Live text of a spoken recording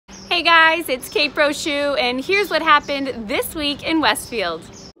Hey guys, it's Kate Brochu, and here's what happened this week in Westfield.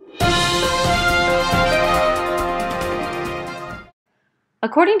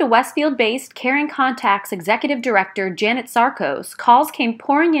 According to Westfield-based Caring Contacts Executive Director Janet Sarkos, calls came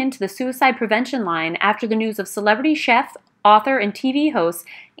pouring into the suicide prevention line after the news of celebrity chef, author, and TV host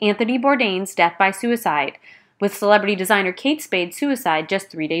Anthony Bourdain's death by suicide, with celebrity designer Kate Spade's suicide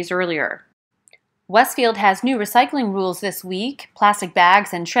just 3 days earlier. Westfield has new recycling rules this week. Plastic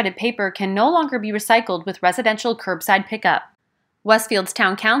bags and shredded paper can no longer be recycled with residential curbside pickup. Westfield's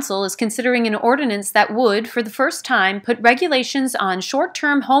Town Council is considering an ordinance that would, for the first time, put regulations on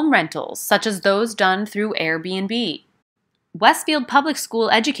short-term home rentals, such as those done through Airbnb. Westfield Public School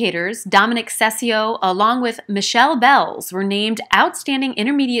educators Dominic Cessio, along with Michelle Bells, were named Outstanding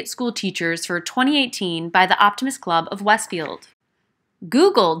Intermediate School Teachers for 2018 by the Optimist Club of Westfield.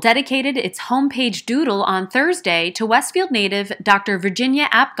 Google dedicated its homepage doodle on Thursday to Westfield native Dr. Virginia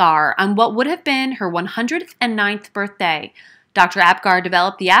Apgar on what would have been her 109th birthday. Dr. Apgar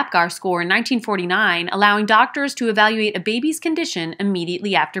developed the Apgar score in 1949, allowing doctors to evaluate a baby's condition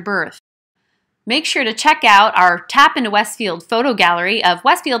immediately after birth. Make sure to check out our TAPinto Westfield photo gallery of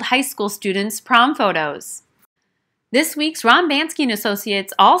Westfield High School students' prom photos. This week's Ron Bansky &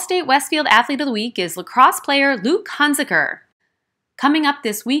 Associates All-State Westfield Athlete of the Week is lacrosse player Luke Hunziker. Coming up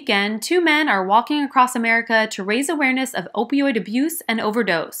this weekend, two men are walking across America to raise awareness of opioid abuse and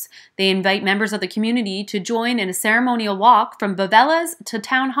overdose. They invite members of the community to join in a ceremonial walk from Bavella's to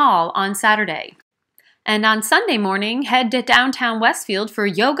Town Hall on Saturday. And on Sunday morning, head to downtown Westfield for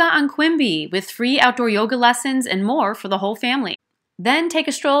Yoga on Quimby with free outdoor yoga lessons and more for the whole family. Then take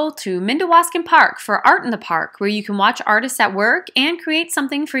a stroll to Mindawaskin Park for Art in the Park, where you can watch artists at work and create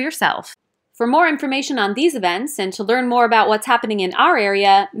something for yourself. For more information on these events and to learn more about what's happening in our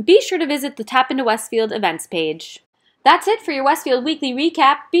area, be sure to visit the TAPinto Westfield events page. That's it for your Westfield Weekly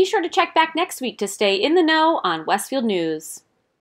Recap. Be sure to check back next week to stay in the know on Westfield news.